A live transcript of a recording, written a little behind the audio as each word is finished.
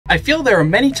I feel there are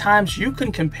many times you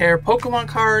can compare Pokemon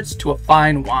cards to a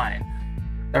fine wine.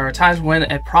 There are times when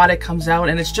a product comes out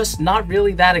and it's just not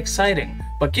really that exciting,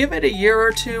 but give it a year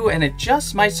or two and it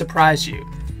just might surprise you.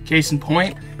 Case in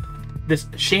point, this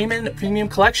Shaymin Premium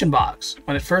Collection box.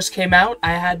 When it first came out,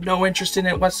 I had no interest in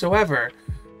it whatsoever,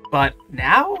 but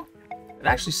now it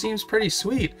actually seems pretty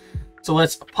sweet. So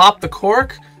let's pop the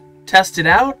cork, test it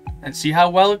out, and see how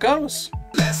well it goes.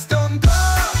 Let's don't go.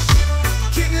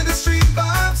 King of the street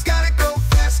vibes, gotta go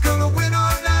fast, gonna win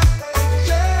all night. Oh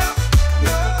yeah,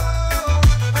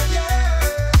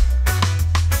 yeah.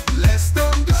 Let's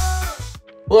don't go.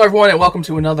 Hello everyone and welcome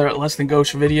to another Less Than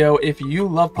Gauche video. If you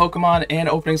love Pokemon and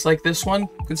openings like this one,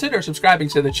 consider subscribing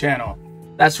to the channel.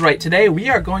 That's right, today we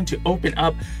are going to open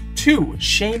up 2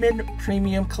 Shaymin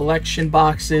Premium Collection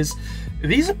boxes.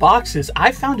 These boxes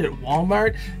I found at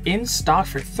Walmart in stock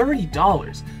for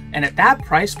 $30, and at that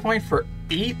price point for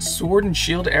 8 Sword and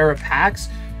Shield era packs,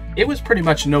 it was pretty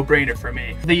much a no-brainer for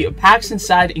me. The packs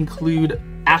inside include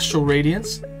Astral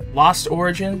Radiance, Lost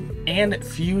Origin, and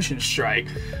Fusion Strike.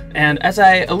 And as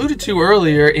I alluded to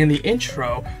earlier in the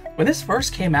intro, when this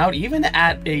first came out, even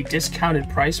at a discounted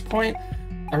price point,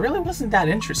 I really wasn't that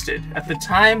interested. At the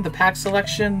time, the pack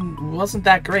selection wasn't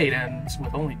that great, and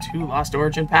with only 2 Lost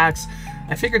Origin packs,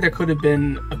 I figured there could have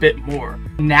been a bit more.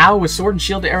 Now, with Sword and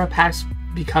Shield era packs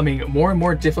becoming more and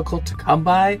more difficult to come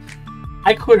by,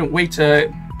 I couldn't wait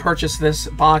to purchase this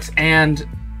box and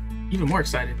even more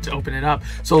excited to open it up.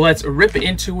 So let's rip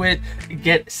into it,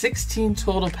 get 16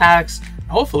 total packs,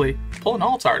 hopefully pull an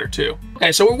alt-art or 2.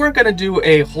 Okay, so we weren't going to do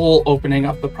a whole opening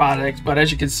of the product, but as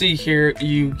you can see here,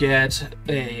 you get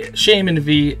a Shaymin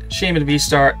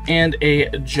VStar and a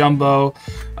Jumbo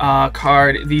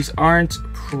card. These aren't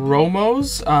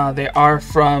promos. They are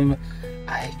from,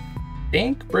 I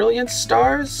think, Brilliant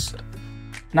Stars,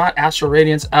 not Astral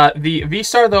Radiance. The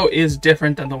V-Star, though, is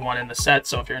different than the one in the set,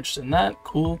 so if you're interested in that,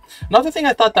 cool. Another thing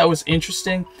I thought that was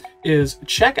interesting is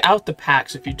check out the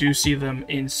packs if you do see them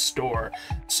in store.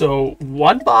 So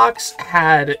one box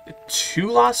had 2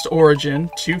 Lost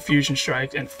Origin, 2 Fusion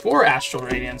Strike, and 4 Astral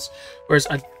Radiance, whereas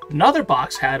another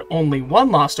box had only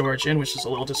 1 Lost Origin, which is a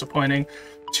little disappointing,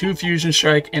 2 Fusion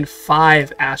Strike, and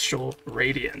 5 Astral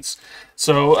Radiance.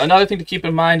 So another thing to keep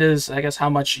in mind is, I guess, how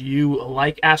much you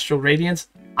like Astral Radiance.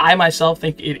 I myself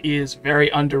think it is very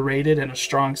underrated and a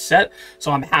strong set,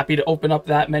 so I'm happy to open up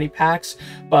that many packs,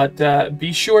 but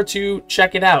be sure to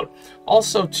check it out.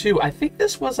 Also, too, I think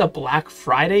this was a Black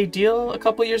Friday deal a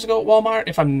couple years ago at Walmart,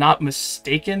 if I'm not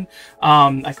mistaken.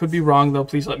 I could be wrong, though.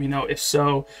 Please let me know if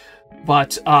so.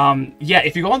 But yeah,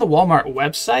 if you go on the Walmart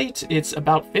website, it's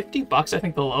about 50 bucks, I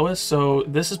think, the lowest. So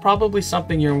this is probably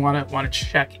something you want to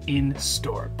check in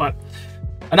store. But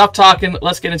enough talking,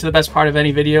 let's get into the best part of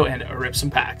any video and rip some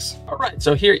packs. All right,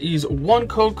 so here is one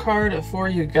code card for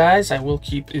you guys. I will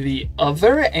keep the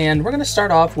other, and we're gonna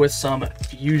start off with some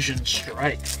Fusion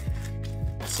Strike.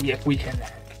 See if we can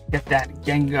get that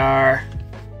Gengar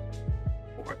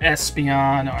or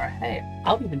Espeon, or hey,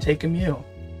 I'll even take a Mew.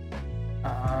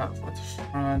 For the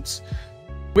front.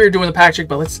 We're doing the pack trick,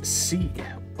 but let's see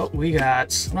what we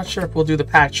got. I'm not sure if we'll do the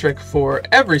pack trick for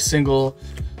every single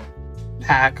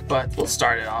pack, but we'll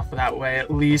start it off that way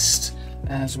at least,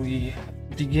 as we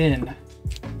begin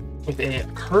with a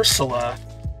Cursula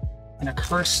and a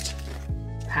cursed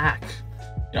pack.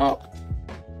 You know,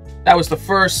 that was the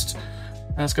first,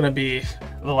 that's gonna be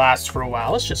the last for a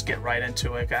while. Let's just get right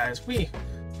into it, guys. We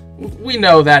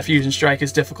know that Fusion Strike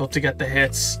is difficult to get the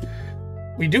hits.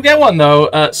 We do get one,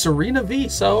 though, Serena V,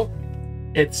 so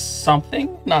it's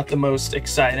something. Not the most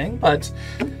exciting, but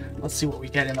let's see what we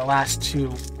get in the last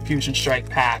 2 Fusion Strike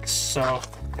packs. So,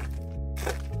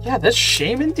 yeah, this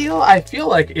Shaymin deal, I feel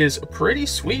like, is pretty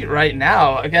sweet right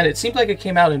now. Again, it seemed like it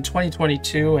came out in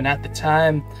 2022, and at the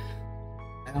time,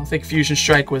 I don't think Fusion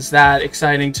Strike was that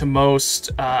exciting to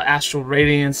most, Astral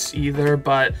Radiance either,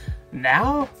 but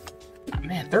now,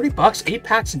 man, 30 bucks, 8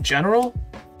 packs in general?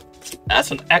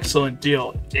 That's an excellent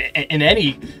deal in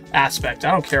any aspect.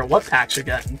 I don't care what packs you're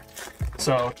getting.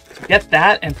 So to get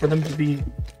that, and for them to be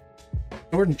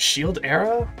Sword and Shield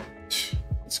era,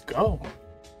 let's go.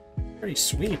 Pretty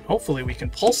sweet. Hopefully we can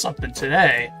pull something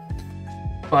today.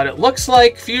 But it looks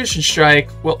like Fusion Strike.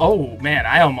 Well, oh man,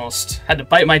 I almost had to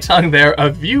bite my tongue there.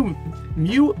 A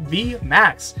Mew V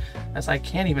Max, as I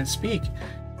can't even speak.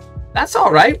 That's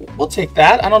all right. We'll take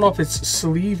that. I don't know if it's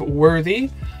sleeve worthy.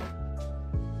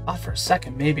 Thought for a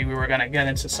second maybe we were gonna get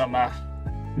into some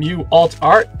Mew alt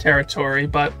art territory,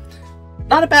 but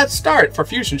not a bad start for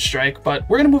Fusion Strike. But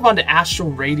we're gonna move on to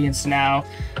Astral Radiance now,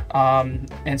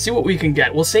 and see what we can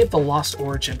get. We'll save the Lost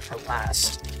Origin for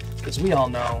last, because we all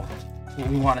know what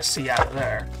we want to see out of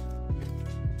there.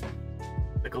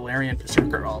 Galarian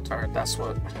Berserker alt art. That's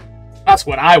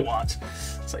what I want.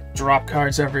 It's like drop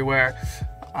cards everywhere.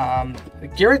 The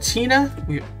Giratina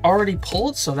we already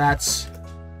pulled, so that's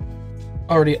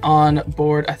already on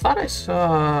board. I thought I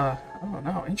saw, oh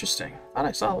no, interesting. I thought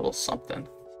I saw a little something.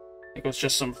 I think it was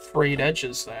just some frayed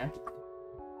edges there.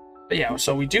 But yeah,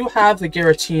 so we do have the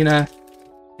Giratina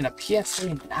in a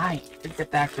PSA 9. Did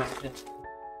get that good.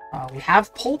 We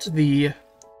have pulled the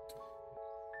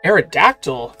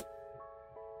Aerodactyl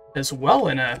as well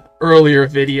in an earlier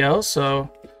video,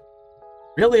 so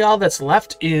really all that's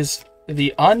left is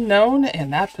the unknown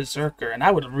and that Berserker. And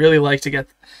I would really like to get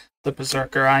the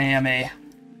Berserker. I am a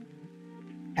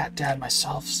cat dad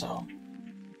myself, so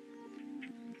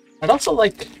I'd also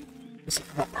like this.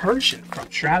 The Persian from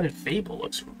Shrouded Fable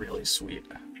looks really sweet.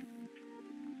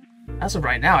 As of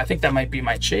right now, I think that might be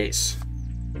my chase.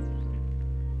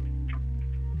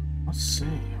 Let's see,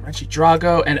 Reggie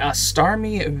Drago and a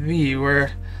Starmie V.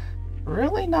 We're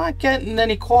really not getting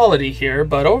any quality here,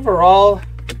 but overall,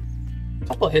 a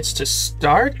couple hits to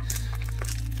start.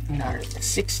 In our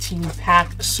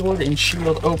 16-pack Sword and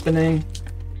Shield opening.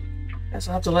 You guys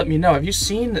will have to let me know. Have you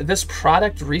seen this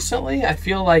product recently? I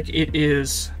feel like it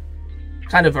is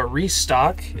kind of a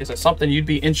restock. Is it something you'd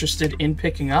be interested in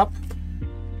picking up?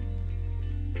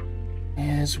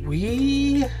 As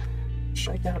we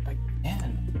strike out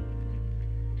again.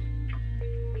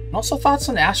 And also thoughts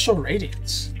on Astral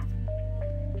Radiance.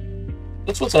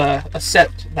 This was a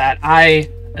set that I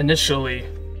initially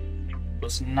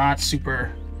was not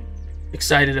super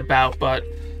excited about, but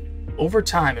over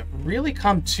time I've really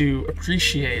come to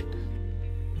appreciate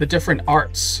the different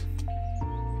arts.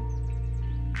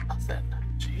 Nothing.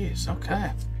 Jeez,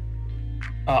 okay.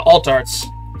 Alt arts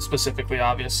specifically,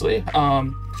 obviously.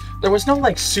 There was no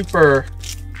like super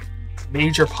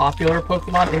major popular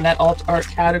Pokemon in that alt art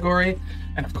category,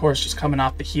 and of course just coming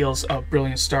off the heels of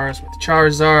Brilliant Stars with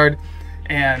Charizard,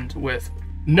 and with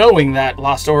knowing that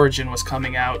Lost Origin was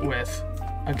coming out with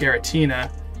a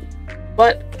Giratina.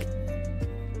 But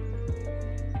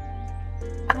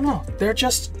I don't know, they're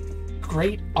just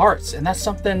great arts, and that's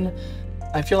something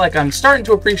I feel like I'm starting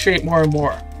to appreciate more and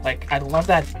more. Like, I love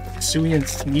that Suian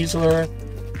Sneasler.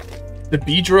 The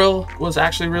Beedrill was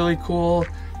actually really cool.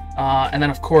 And then,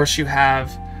 of course, you have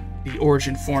the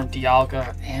Origin form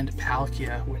Dialga and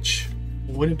Palkia, which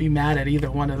wouldn't be mad at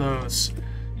either one of those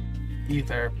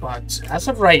either. But as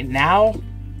of right now,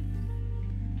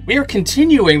 we are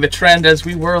continuing the trend as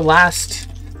we were last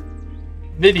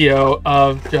video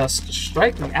of just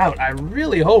striking out. I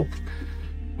really hope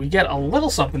we get a little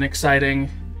something exciting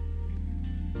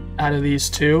out of these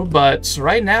two, but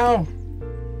right now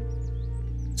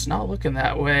it's not looking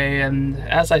that way. And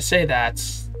as I say that,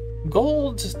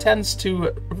 gold tends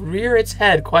to rear its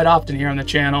head quite often here on the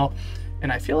channel,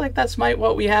 and I feel like that's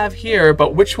what we have here.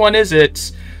 But which one is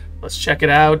it? Let's check it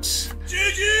out.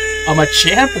 A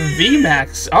Machamp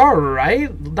VMAX.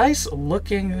 Alright, nice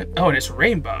looking. Oh, and it's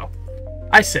rainbow.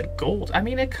 I said gold. I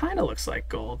mean, it kind of looks like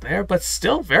gold there, but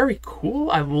still very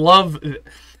cool. I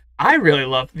really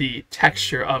love the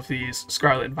texture of these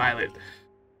Scarlet and Violet,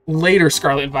 later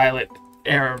Scarlet and Violet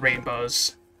era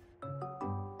rainbows.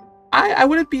 I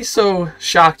wouldn't be so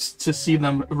shocked to see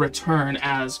them return,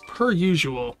 as per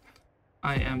usual.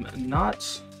 I am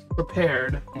not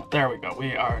prepared. Oh, there we go.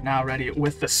 We are now ready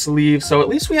with the sleeve, so at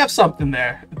least we have something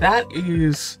there. That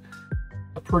is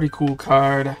a pretty cool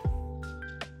card.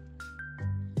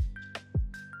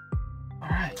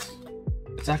 Alright.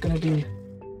 Is that going to be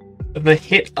the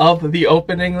hit of the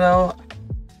opening, though?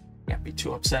 Can't be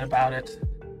too upset about it.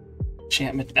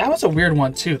 Machamp. That was a weird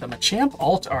one, too. The Machamp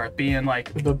alt art being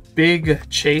like the big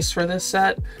chase for this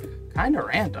set. Kind of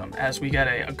random, as we get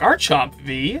a Garchomp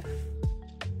V.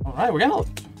 Alright, we're going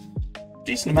to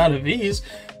decent amount of these,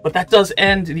 but that does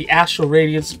end the Astral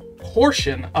Radiance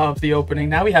portion of the opening.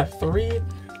 Now we have 3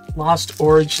 Lost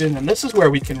Origin, and this is where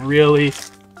we can really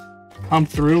come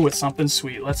through with something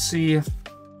sweet. Let's see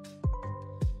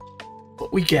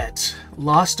what we get.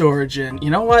 Lost Origin. You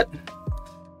know what?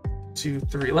 2,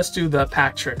 3. Let's do the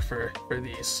pack trick for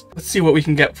these. Let's see what we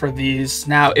can get for these.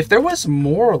 Now, if there was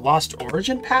more Lost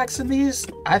Origin packs in these,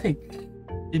 I think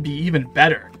it'd be even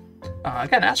better.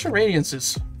 Again, Astral Radiance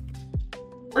is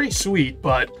pretty sweet,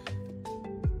 but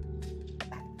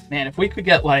man, if we could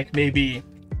get like maybe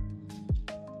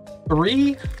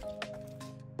 3,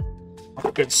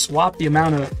 we could swap the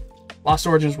amount of Lost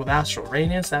Origins with Astral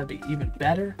Radiance, that'd be even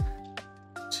better.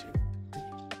 2,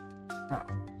 3,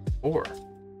 4.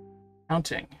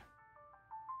 Counting.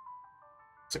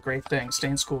 It's a great thing. Stay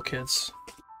in school, kids.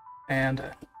 And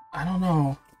I don't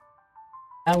know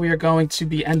how we are going to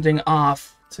be ending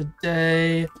off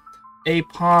today. a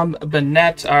Palm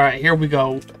Bennett. All right, here we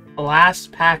go.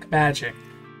 Last pack magic.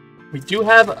 We do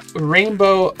have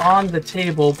Rainbow on the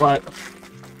table, but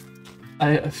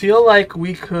I feel like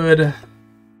we could...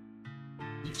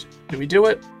 Did we do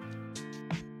it?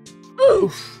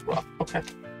 Oof. Well, okay.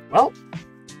 Well,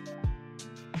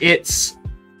 it's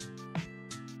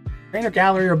Trainer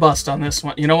Gallery or bust on this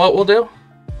one. You know what we'll do?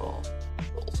 We'll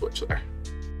switch there.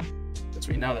 Because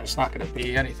we know there's not going to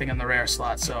be anything in the rare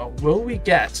slot. So will we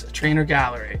get a Trainer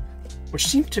Gallery, which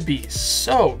seems to be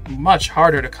so much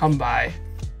harder to come by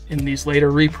in these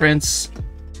later reprints?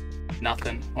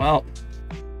 Nothing. Well,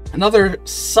 another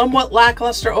somewhat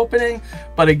lackluster opening,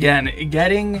 but again,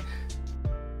 getting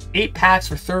 8 packs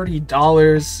for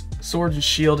 $30, Sword and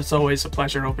Shield, it's always a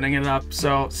pleasure opening it up.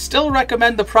 So still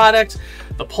recommend the product.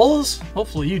 The pulls,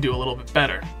 hopefully you do a little bit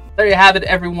better. There you have it,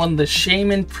 everyone, the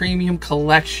Shaymin Premium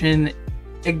Collection.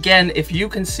 Again, if you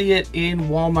can see it in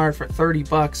Walmart for 30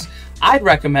 bucks, I'd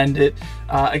recommend it.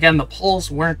 Again, the pulls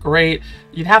weren't great.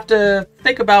 You'd have to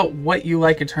think about what you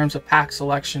like in terms of pack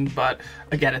selection, but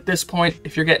again, at this point,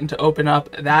 if you're getting to open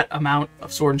up that amount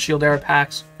of Sword and Shield era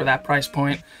packs for that price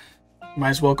point, might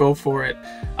as well go for it.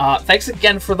 Thanks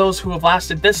again for those who have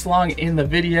lasted this long in the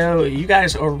video. You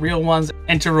guys are real ones.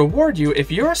 And to reward you,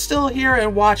 if you're still here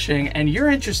and watching and you're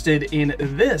interested in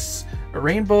this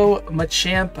Rainbow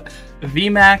Machamp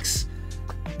VMAX,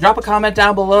 drop a comment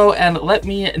down below and let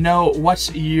me know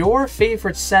what's your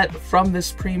favorite set from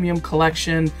this premium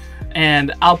collection,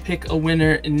 and I'll pick a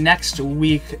winner next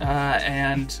week.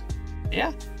 And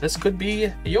yeah, this could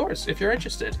be yours if you're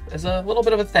interested, as a little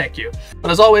bit of a thank you. But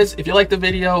as always, if you like the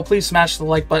video, please smash the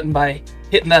like button by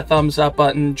hitting that thumbs up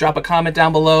button. Drop a comment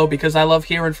down below because I love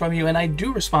hearing from you and I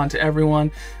do respond to everyone.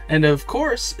 And of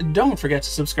course, don't forget to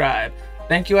subscribe.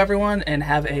 Thank you, everyone, and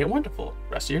have a wonderful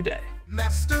rest of your day.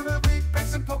 Master of 8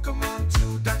 packs and Pokemon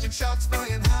 2, dodging shots,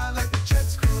 flying high like the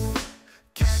Jets crew.